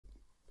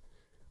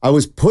I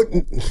was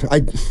putting.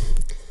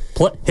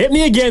 Hit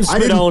me again,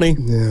 Spadoni.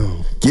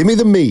 No. Give me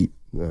the meat.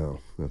 No.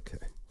 Okay.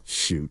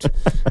 Shoot.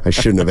 I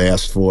shouldn't have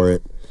asked for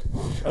it.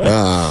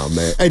 Oh,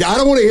 man. Hey, I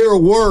don't want to hear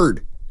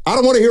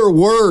a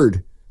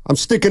word. I'm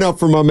sticking up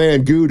for my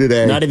man Goo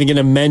today. Not even going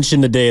to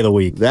mention the day of the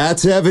week.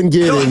 That's Evan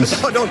Giddings.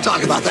 Don't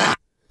talk about that.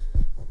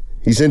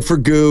 He's in for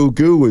Goo.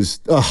 Goo was,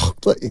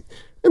 let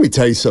me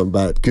tell you something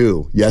about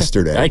Goo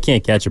yesterday. I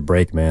can't catch a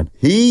break, man.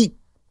 He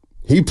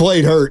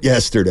played hurt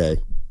yesterday.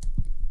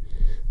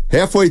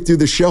 Halfway through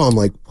the show, I'm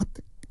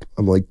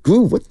like,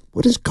 Goo,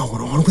 what is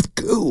going on with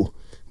Goo?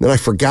 And then I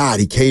forgot.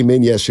 He came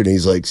in yesterday.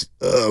 He's like,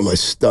 oh, my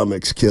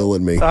stomach's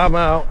killing me. I'm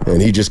out.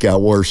 And he just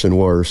got worse and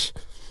worse.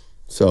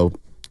 So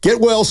get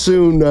well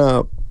soon,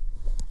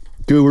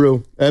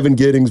 Guru. Evan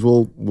Giddings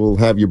will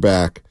have your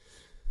back.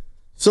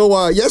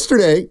 So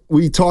yesterday,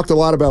 we talked a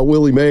lot about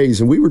Willie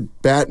Mays, and we were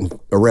batting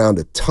around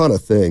a ton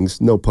of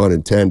things, no pun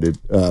intended,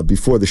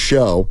 before the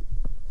show.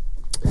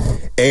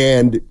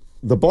 And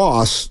the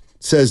boss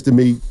says to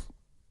me,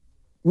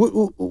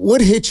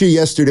 what hit you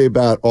yesterday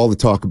about all the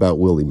talk about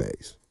Willie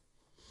Mays?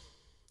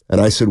 And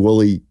I said, well,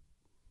 he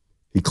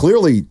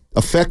clearly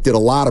affected a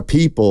lot of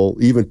people,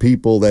 even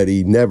people that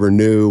he never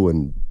knew,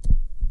 and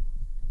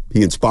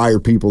he inspired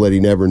people that he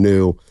never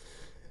knew.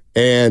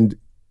 And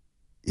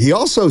he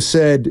also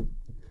said,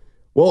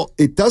 well,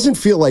 it doesn't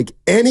feel like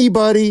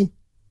anybody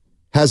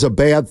has a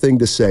bad thing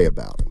to say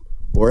about him,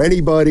 or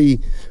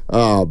anybody,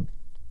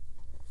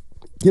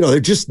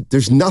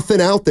 there's nothing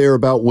out there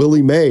about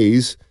Willie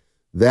Mays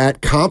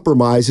that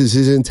compromises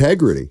his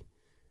integrity.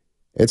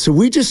 And so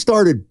we just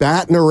started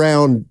batting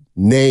around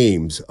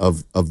names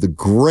of the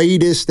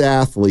greatest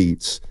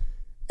athletes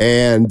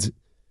and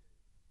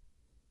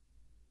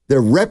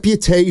their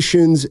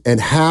reputations and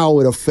how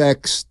it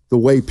affects the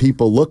way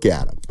people look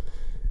at them.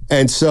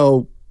 And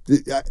so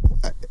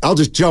I'll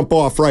just jump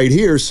off right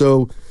here.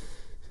 So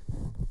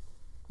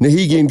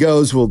Nahigian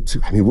goes, well,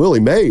 Willie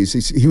Mays,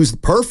 he was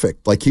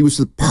perfect. Like, he was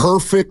the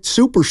perfect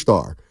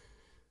superstar.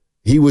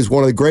 He was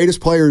one of the greatest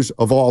players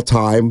of all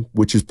time,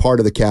 which is part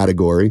of the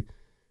category.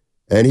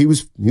 And he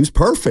was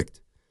perfect.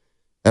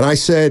 And I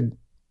said,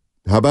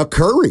 how about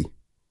Curry?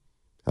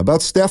 How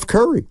about Steph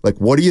Curry? Like,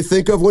 what do you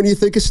think of when you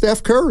think of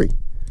Steph Curry?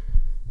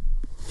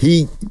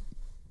 He's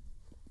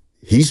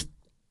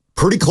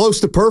pretty close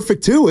to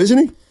perfect too, isn't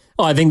he?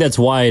 Oh, I think that's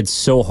why it's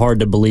so hard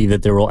to believe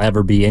that there will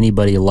ever be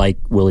anybody like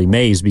Willie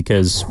Mays,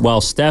 because, well,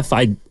 Steph,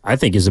 I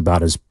think, is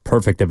about as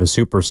perfect of a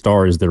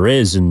superstar as there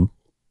is and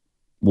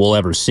we'll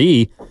ever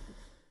see.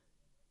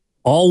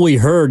 All we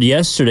heard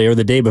yesterday or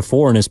the day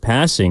before in his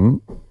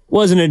passing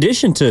was, in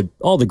addition to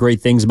all the great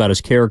things about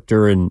his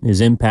character and his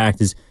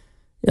impact, is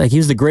like he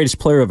was the greatest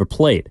player ever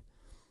played.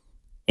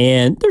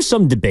 And there's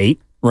some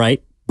debate,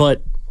 right?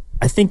 But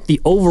I think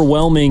the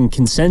overwhelming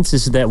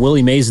consensus is that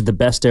Willie Mays is the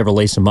best to ever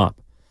lace him up.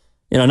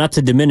 Not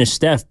to diminish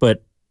Steph,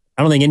 but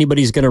I don't think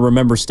anybody's going to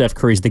remember Steph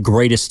Curry as the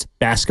greatest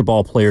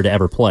basketball player to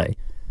ever play.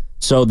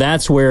 So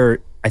that's where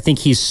I think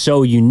he's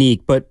so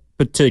unique. But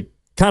to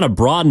kind of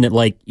broaden it,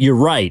 like, you're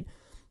right.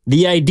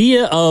 The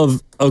idea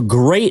of a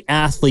great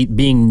athlete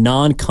being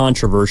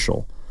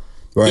non-controversial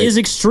is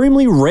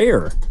extremely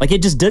rare. Like,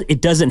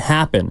 it doesn't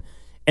happen.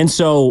 And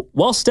so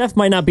while Steph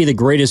might not be the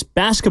greatest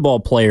basketball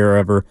player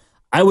ever,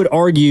 I would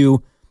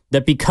argue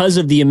that because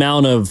of the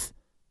amount of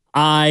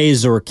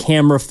eyes or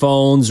camera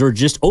phones or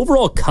just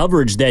overall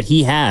coverage that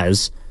he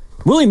has,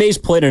 Willie Mays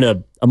played in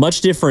a much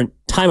different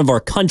time of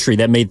our country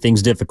that made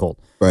things difficult.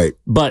 Right.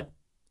 But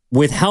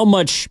with how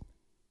much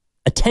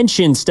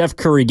attention Steph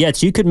Curry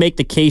gets, you could make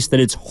the case that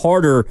it's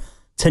harder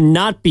to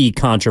not be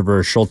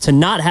controversial, to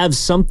not have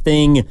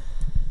something,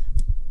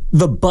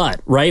 the but,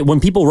 right? When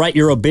people write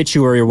your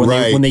obituary or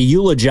when they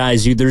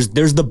eulogize you, there's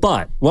the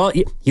but. Well,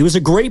 he was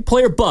a great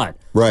player, but.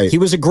 Right. He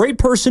was a great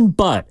person,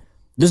 but.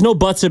 There's no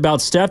buts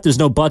about Steph. There's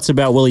no buts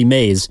about Willie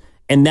Mays.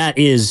 And that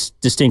is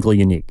distinctly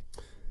unique.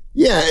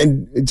 Yeah,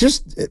 and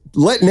just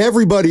letting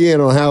everybody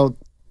in on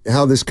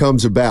how this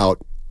comes about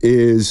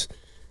is,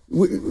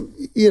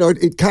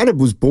 it kind of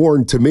was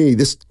born to me,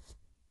 this,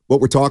 what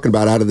we're talking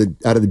about out of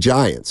the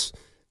Giants.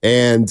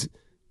 And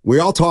we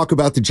all talk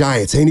about the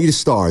Giants. They need a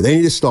star. They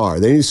need a star.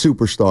 They need a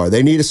superstar.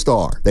 They need a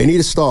star. They need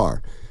a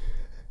star.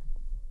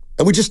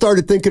 And we just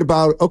started thinking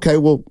about, okay,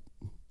 well,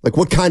 like,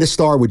 what kind of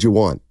star would you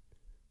want?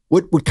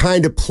 What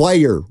kind of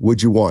player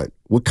would you want?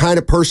 What kind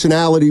of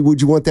personality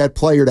would you want that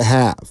player to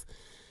have?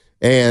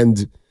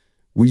 And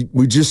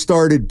we just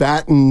started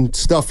batting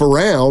stuff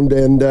around,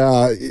 and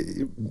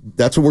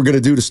that's what we're going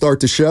to do to start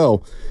the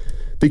show.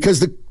 Because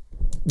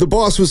the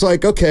boss was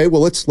like, okay,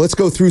 well, let's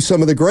go through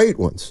some of the great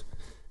ones.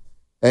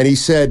 And he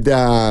said,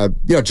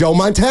 Joe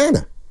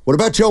Montana. What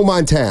about Joe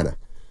Montana?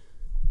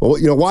 Well,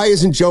 why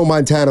isn't Joe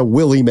Montana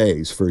Willie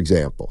Mays, for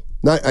example?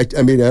 I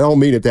don't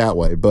mean it that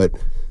way, but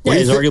yeah,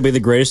 he's arguably the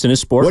greatest in his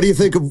sport. What do you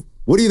think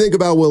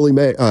about Willie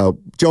Mays,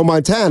 Joe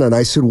Montana? And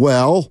I said,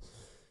 well,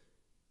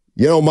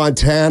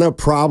 Montana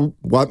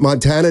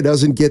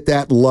doesn't get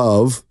that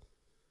love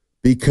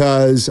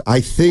because I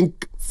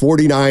think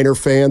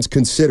 49er fans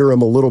consider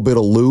him a little bit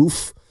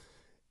aloof,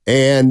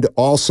 and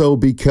also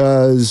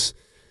because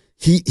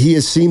he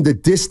has seemed to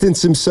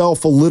distance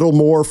himself a little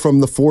more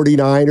from the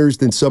 49ers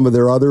than some of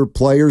their other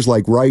players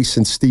like Rice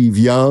and Steve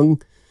Young.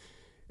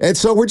 And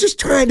so we're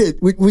just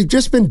we've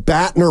just been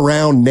batting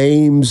around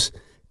names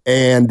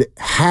and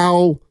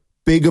how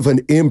big of an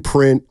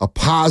imprint, a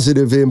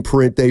positive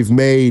imprint they've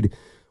made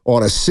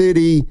on a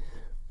city,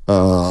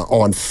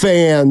 on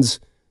fans,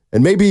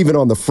 and maybe even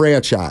on the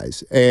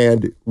franchise.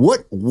 And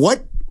what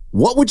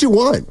would you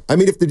want? I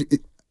mean,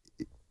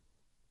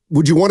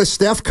 would you want a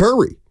Steph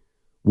Curry?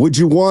 Would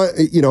you want,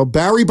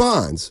 Barry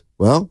Bonds?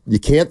 Well, you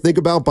can't think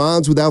about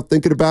Bonds without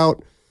thinking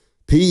about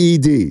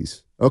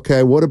PEDs.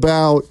 Okay, what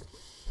about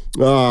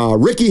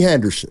Ricky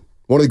Henderson,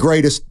 one of the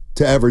greatest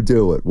to ever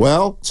do it?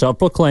 Well,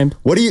 self-proclaimed.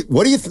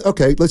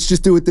 Okay, let's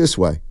just do it this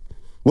way.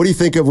 What do you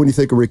think of when you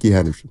think of Ricky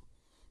Henderson?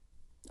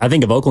 I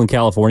think of Oakland,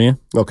 California.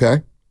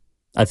 Okay.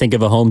 I think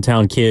of a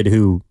hometown kid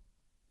who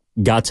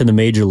got to the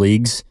major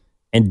leagues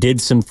and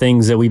did some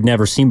things that we've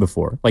never seen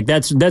before. Like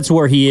that's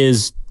where he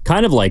is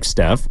kind of like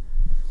Steph,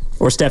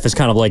 or Steph is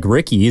kind of like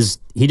Ricky.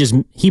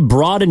 He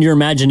broadened your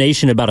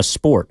imagination about a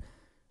sport.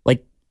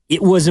 Like,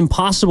 it was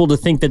impossible to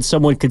think that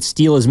someone could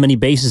steal as many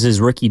bases as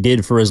Ricky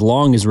did for as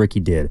long as Ricky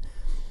did.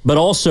 But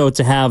also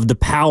to have the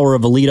power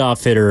of a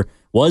leadoff hitter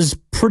was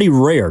pretty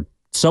rare.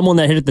 Someone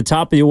that hit at the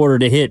top of the order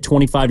to hit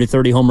 25 to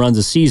 30 home runs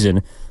a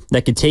season,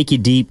 that could take you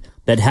deep,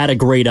 that had a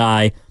great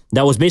eye,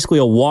 that was basically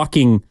a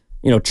walking,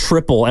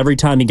 triple every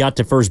time he got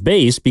to first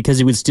base because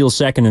he would steal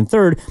second and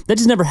third. That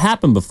just never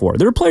happened before.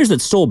 There were players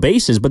that stole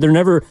bases, but there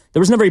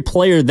was never a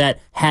player that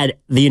had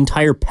the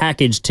entire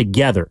package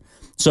together.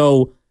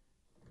 So,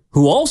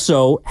 who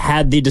also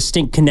had the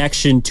distinct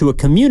connection to a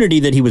community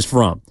that he was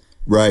from.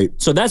 Right.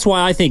 So that's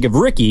why I think of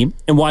Ricky,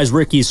 and why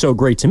Ricky so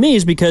great to me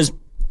is because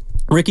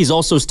Ricky's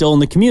also still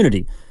in the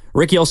community.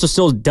 Ricky also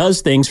still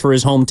does things for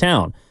his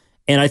hometown.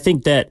 And I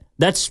think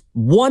that's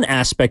one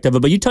aspect of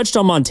it. But you touched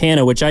on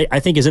Montana, which I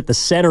think is at the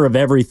center of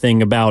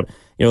everything about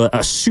a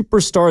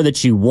superstar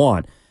that you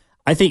want.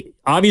 I think,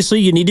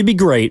 obviously, you need to be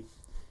great.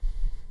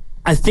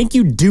 I think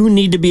you do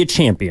need to be a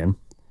champion.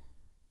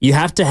 You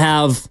have to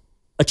have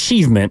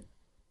achievement.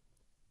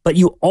 But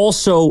you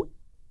also,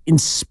 in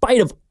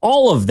spite of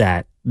all of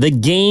that, the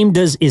game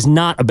is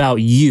not about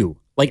you.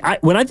 Like,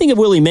 when I think of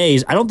Willie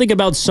Mays, I don't think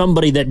about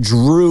somebody that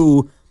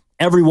drew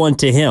everyone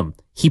to him.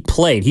 He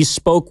played. He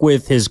spoke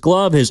with his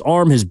glove, his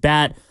arm, his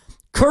bat.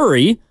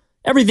 Curry,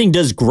 everything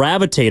does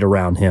gravitate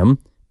around him,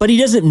 but he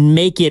doesn't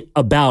make it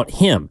about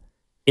him.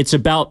 It's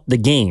about the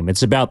game.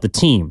 It's about the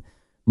team.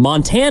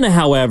 Montana,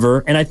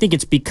 however, and I think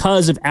it's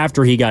because of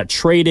after he got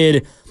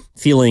traded,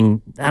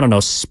 feeling,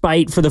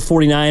 spite for the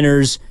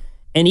 49ers,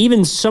 and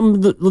even some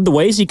of the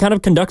ways he kind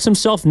of conducts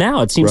himself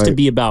now. It seems to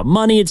be about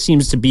money. It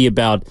seems to be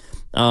about,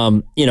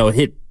 his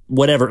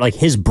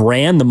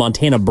brand, the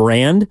Montana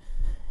brand.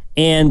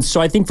 And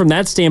so I think from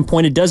that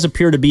standpoint, it does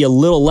appear to be a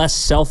little less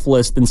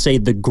selfless than, say,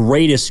 the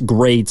greatest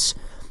greats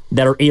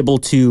that are able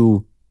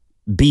to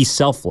be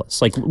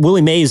selfless. Like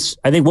Willie Mays,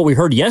 I think what we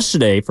heard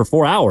yesterday for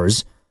 4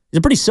 hours is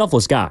a pretty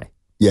selfless guy.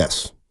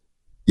 Yes.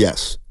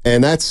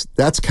 And that's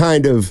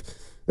kind of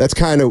at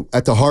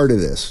the heart of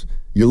this.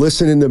 You're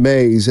listening to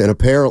Mays, and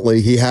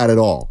apparently he had it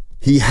all.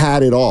 He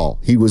had it all.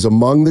 He was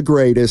among the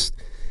greatest.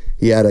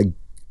 He had an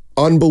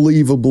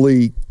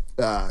unbelievably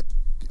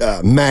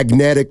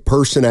magnetic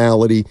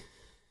personality.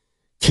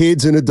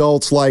 Kids and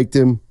adults liked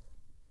him.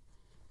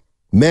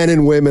 Men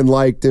and women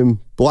liked him.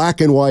 Black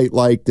and white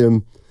liked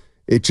him.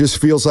 It just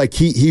feels like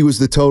he was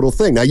the total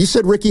thing. Now, you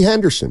said Ricky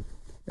Henderson.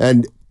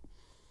 And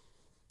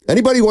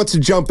anybody wants to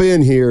jump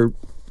in here,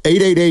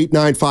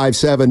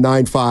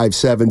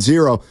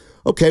 888-957-9570.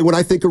 Okay, when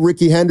I think of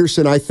Ricky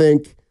Henderson, I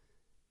think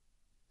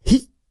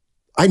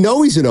I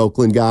know he's an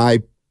Oakland guy,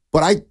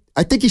 but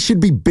I think he should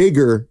be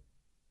bigger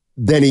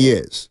than he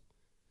is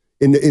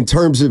in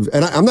terms of,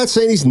 and I'm not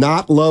saying he's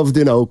not loved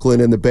in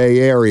Oakland and the Bay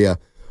Area,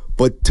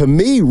 but to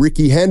me,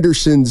 Ricky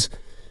Henderson's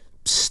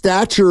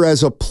stature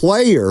as a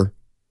player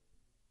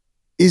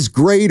is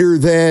greater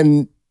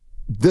than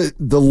the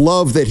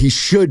love that he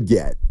should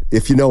get,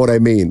 if you know what I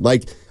mean.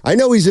 Like, I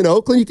know he's in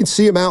Oakland, you can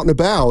see him out and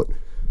about,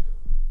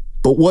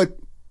 but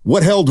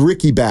what held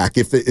Ricky back?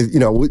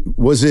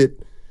 Was it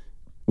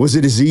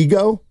his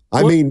ego?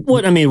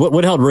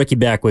 What held Ricky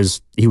back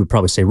was, he would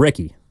probably say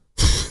Ricky.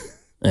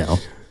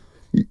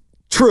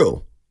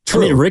 True.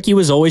 Ricky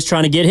was always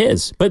trying to get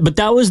his, but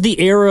that was the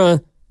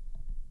era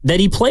that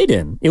he played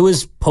in. It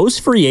was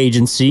post free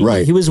agency.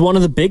 Right. He was one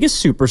of the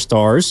biggest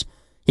superstars.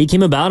 He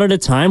came about at a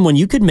time when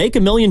you could make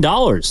 $1 million,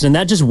 and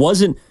that just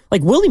wasn't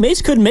like Willie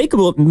Mays couldn't make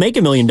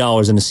 $1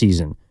 million in a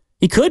season.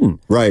 He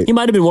couldn't. Right. He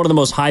might have been one of the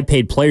most high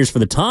paid players for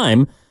the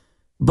time.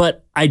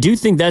 But I do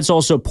think that's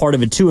also part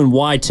of it, too, and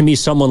why, to me,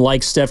 someone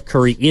like Steph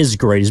Curry is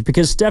great, is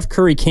because Steph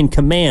Curry can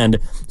command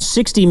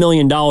 $60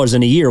 million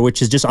in a year,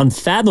 which is just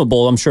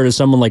unfathomable, I'm sure, to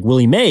someone like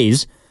Willie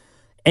Mays,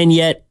 and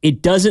yet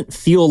it doesn't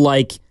feel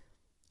like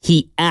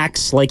he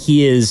acts like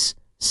he is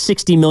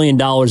 $60 million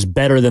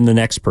better than the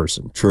next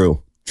person.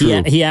 True.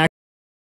 He acts